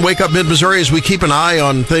Wake Up Mid-Missouri as we keep an eye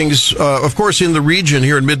on things, of course, in the region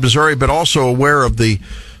here in Mid-Missouri, but also aware of the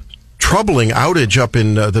troubling outage up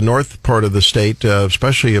in the north part of the state,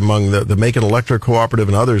 especially among the Macon Electric Cooperative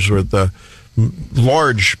and others with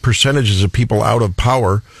large percentages of people out of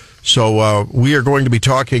power. So we are going to be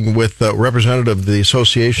talking with a representative of the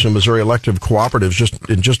Association of Missouri Electric Cooperatives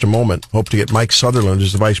in just a moment. Hope to get Mike Sutherland,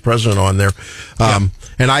 who's the vice president, on there. And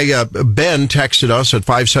Ben texted us at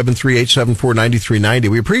 573-874-9390.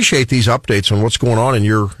 We appreciate these updates on what's going on in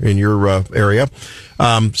your area.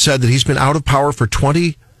 Said that he's been out of power for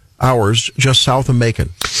 20 hours just south of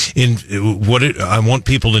Macon. I want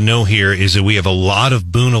people to know here is that we have a lot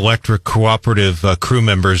of Boone Electric Cooperative crew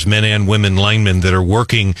members, men and women linemen, that are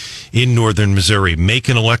working in northern Missouri.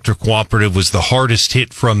 Macon Electric Cooperative was the hardest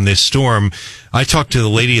hit from this storm. I talked to the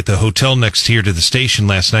lady at the hotel next here to the station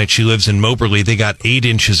last night. She lives in Moberly. They got 8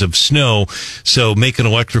 inches of snow. So Macon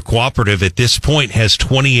Electric Cooperative at this point has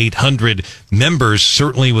 2,800 members,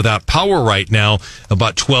 certainly without power right now.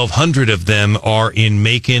 About 1,200 of them are in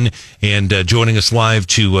Macon. And joining us live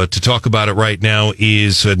to talk about it right now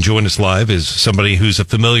is somebody who's a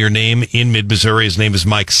familiar name in mid-Missouri. His name is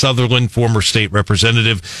Mike Sutherland, former state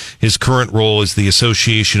representative. His current role is the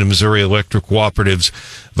Association of Missouri Electric Cooperatives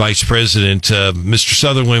vice president. Mr.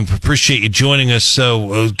 Sutherland, appreciate you joining us.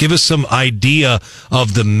 So give us some idea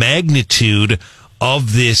of the magnitude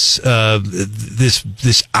of this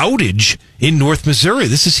outage in North Missouri.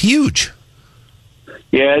 This is huge.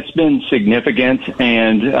 Yeah, it's been significant,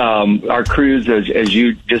 and our crews, as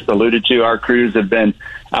you just alluded to, our crews have been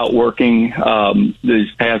out working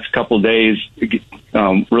these past couple of days,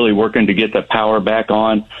 really working to get the power back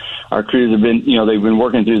on. Our crews have been, they've been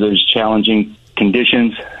working through those challenging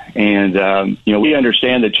conditions, and we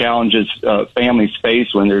understand the challenges families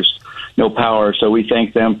face when there's no power. So we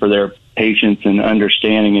thank them for their patience and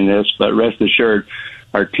understanding in this. But rest assured,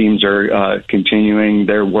 our teams are continuing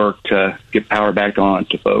their work to get power back on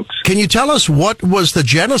to folks. Can you tell us what was the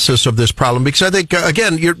genesis of this problem? Because I think,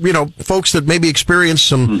 again, folks that maybe experienced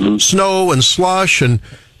some snow and slush and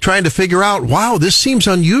trying to figure out, wow, this seems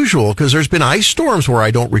unusual because there's been ice storms where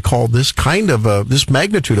I don't recall this kind of this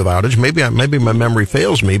magnitude of outage. Maybe my memory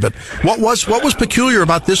fails me, but what was peculiar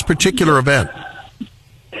about this particular event?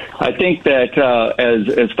 I think that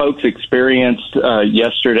as folks experienced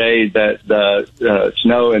yesterday, that the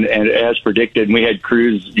snow and as predicted, we had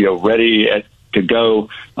crews ready to go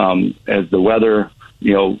as the weather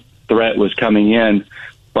threat was coming in.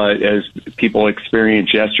 But as people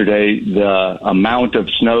experienced yesterday, the amount of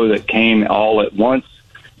snow that came all at once,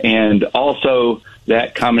 and also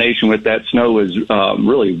that combination with that snow was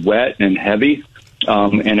really wet and heavy,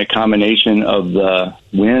 and a combination of the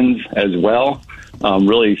winds as well.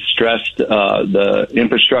 Really stressed the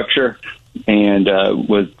infrastructure and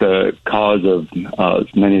was the cause of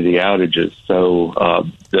many of the outages. So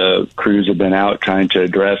the crews have been out trying to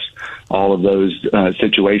address all of those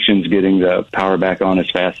situations, getting the power back on as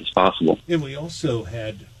fast as possible. And we also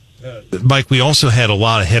had, Mike, a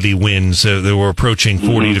lot of heavy winds that were approaching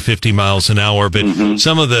 40 to 50 miles an hour. But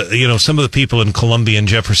some of the people in Columbia and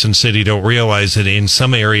Jefferson City don't realize that in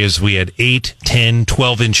some areas we had 8, 10,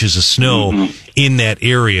 12 inches of snow in that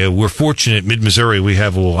area. We're fortunate, mid-Missouri, we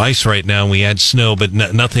have a little ice right now, and we had snow, but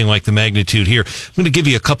nothing like the magnitude here. I'm going to give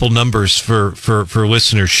you a couple numbers for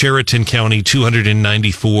listeners. Sheraton County,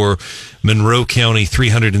 294, Monroe County,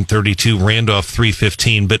 332, Randolph,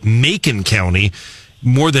 315, but Macon County,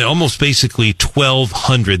 more than almost basically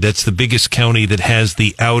 1,200. That's the biggest county that has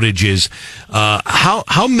the outages.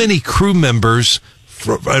 How many crew members,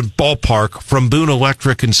 ballpark, from Boone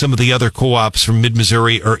Electric and some of the other co-ops from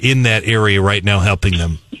mid-Missouri are in that area right now helping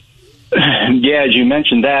them? Yeah, as you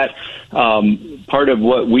mentioned that, part of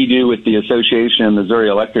what we do with the Association of Missouri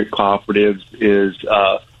Electric Cooperatives is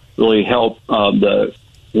really help the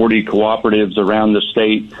 40 cooperatives around the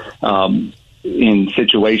state in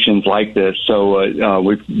situations like this. So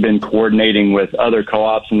we've been coordinating with other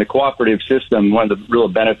co-ops, and the cooperative system, one of the real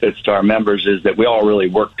benefits to our members is that we all really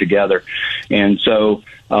work together. And so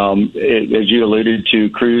as you alluded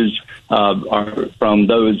to, crews are from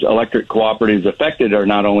those electric cooperatives affected are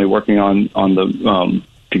not only working on the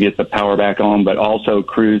to get the power back on, but also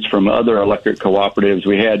crews from other electric cooperatives.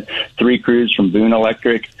 We had 3 crews from Boone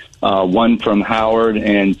Electric, 1 from Howard,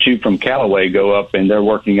 and 2 from Callaway go up, and they're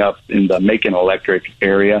working up in the Macon Electric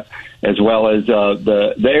area, as well as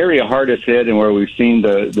the area hardest hit and where we've seen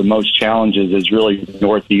the most challenges is really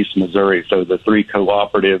northeast Missouri. So the 3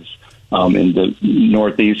 cooperatives in the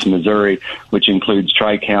northeast Missouri, which includes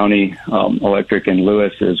Tri-County Electric and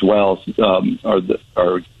Lewis as well,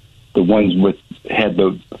 are the ones had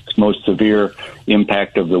the most severe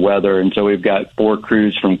impact of the weather. And so we've got 4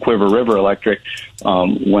 crews from Quiver River Electric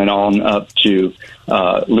went on up to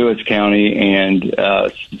Lewis County, and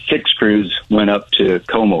 6 crews went up to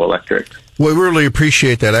Como Electric. We really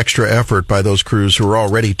appreciate that extra effort by those crews who are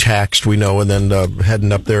already taxed, we know, and then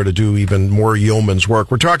heading up there to do even more yeoman's work.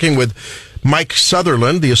 We're talking with Mike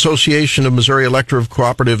Sutherland, the Association of Missouri Electric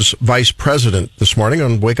Cooperatives Vice President, this morning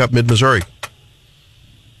on Wake Up Mid-Missouri.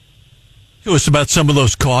 It was about some of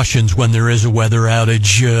those cautions when there is a weather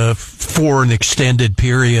outage for an extended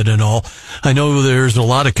period and all. I know there's a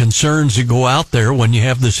lot of concerns that go out there when you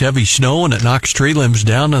have this heavy snow and it knocks tree limbs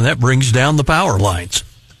down, and that brings down the power lines.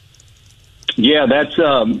 Yeah,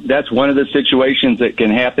 that's one of the situations that can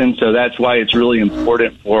happen. So that's why it's really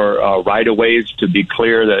important for right-of-ways to be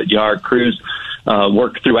clear, that our crews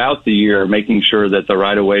work throughout the year, making sure that the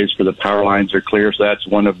right-of-ways for the power lines are clear. So that's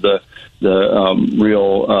one of the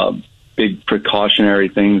real big precautionary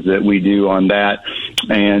things that we do on that.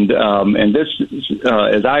 And this,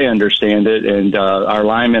 as I understand it, and our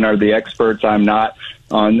linemen are the experts. I'm not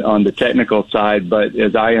on the technical side, but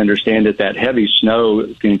as I understand it, that heavy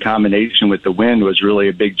snow in combination with the wind was really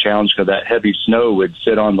a big challenge, because that heavy snow would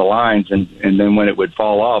sit on the lines, and then when it would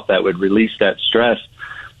fall off, that would release that stress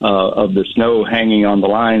of the snow hanging on the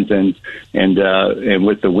lines, and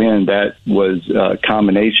with the wind, that was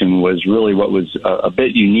combination was really what was a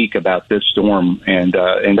bit unique about this storm, and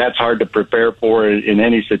that's hard to prepare for in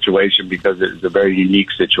any situation, because it's a very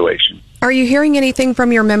unique situation. Are you hearing anything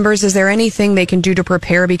from your members? Is there anything they can do to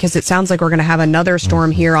prepare? Because it sounds like we're going to have another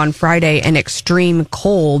storm here on Friday, and extreme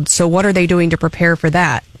cold. So what are they doing to prepare for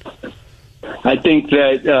that? I think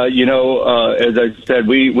that, as I said,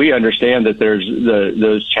 we understand that there's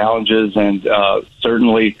those challenges, and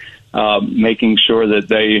certainly making sure that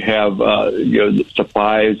they have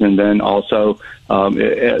supplies, and then also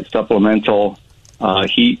supplemental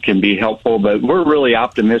heat can be helpful. But we're really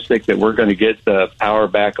optimistic that we're going to get the power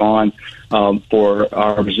back on for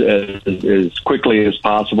ours as quickly as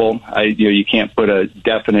possible. You can't put a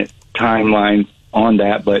definite timeline on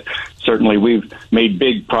that, but certainly we've made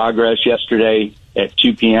big progress. Yesterday at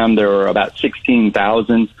 2 p.m., there were about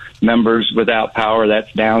 16,000 members without power.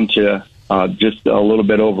 That's down to just a little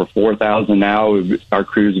bit over 4,000 now. Our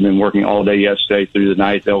crews have been working all day yesterday through the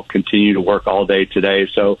night. They'll continue to work all day today.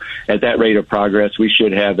 So at that rate of progress, we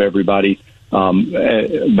should have everybody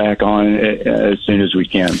back on as soon as we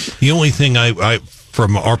can. The only thing I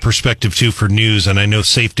from our perspective too, for news, and I know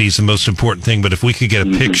safety is the most important thing, but if we could get a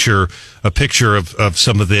picture of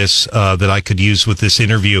some of this that I could use with this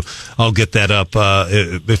interview, I'll get that up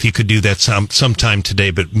if you could do that sometime today.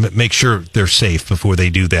 But make sure they're safe before they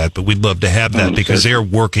do that. But we'd love to have that, because they're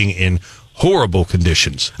working in horrible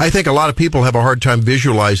conditions. I think a lot of people have a hard time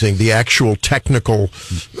visualizing the actual technical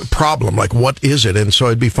problem, like what is it? And so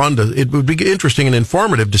it would be interesting and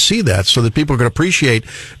informative to see that, so that people can appreciate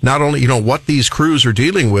not only, what these crews are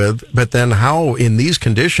dealing with, but then how in these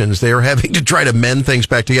conditions they are having to try to mend things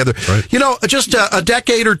back together. Right. Just a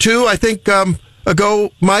decade or two, I think, ago,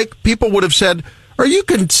 Mike, people would have said, Are you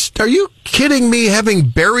kidding me, having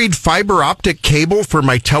buried fiber optic cable for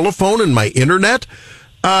my telephone and my internet?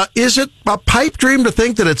 Is it a pipe dream to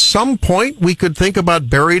think that at some point we could think about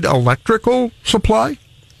buried electrical supply?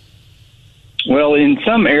 Well, in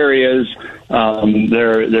some areas,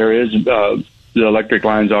 there is the electric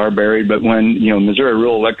lines are buried, but when Missouri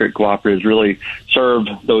Rural Electric Cooperatives really serve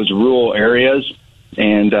those rural areas,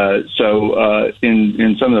 and so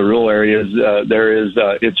in some of the rural areas, there is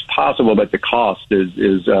it's possible, but the cost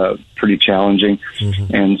is pretty challenging,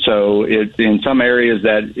 and so in some areas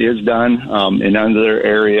that is done. In other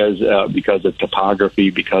areas, because of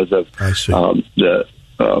topography, because of the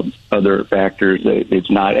other factors, it's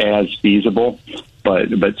not as feasible.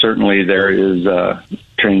 But certainly there is a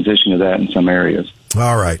transition to that in some areas.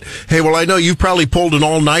 All right. Hey, well, I know you've probably pulled an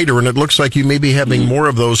all-nighter, and it looks like you may be having more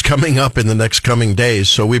of those coming up in the next coming days.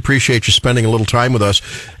 So we appreciate you spending a little time with us.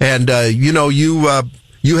 And,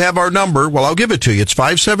 you have our number. Well, I'll give it to you. It's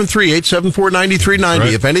 573-874-9390.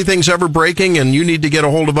 Right. If anything's ever breaking and you need to get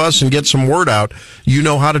a hold of us and get some word out, you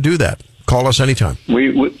know how to do that. Call us anytime.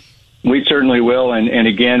 We certainly will, and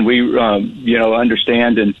again, we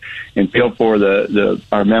understand and feel for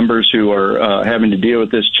our members who are having to deal with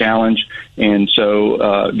this challenge. And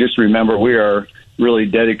so, just remember, we are really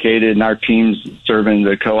dedicated, and our teams serving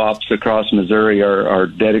the co-ops across Missouri are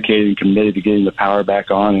dedicated and committed to getting the power back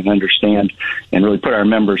on, and understand and really put our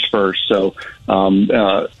members first. So, kind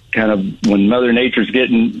of when Mother Nature's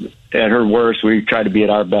getting at her worst, we try to be at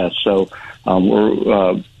our best. So,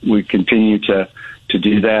 we continue to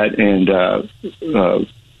do that, and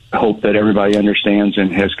hope that everybody understands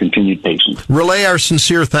and has continued patience. Relay our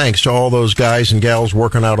sincere thanks to all those guys and gals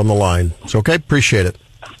working out on the line. It's okay. Appreciate it.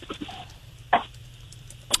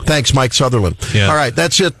 Thanks, Mike Sutherland. Yeah. All right,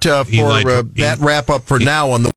 that's it for that wrap up for now on the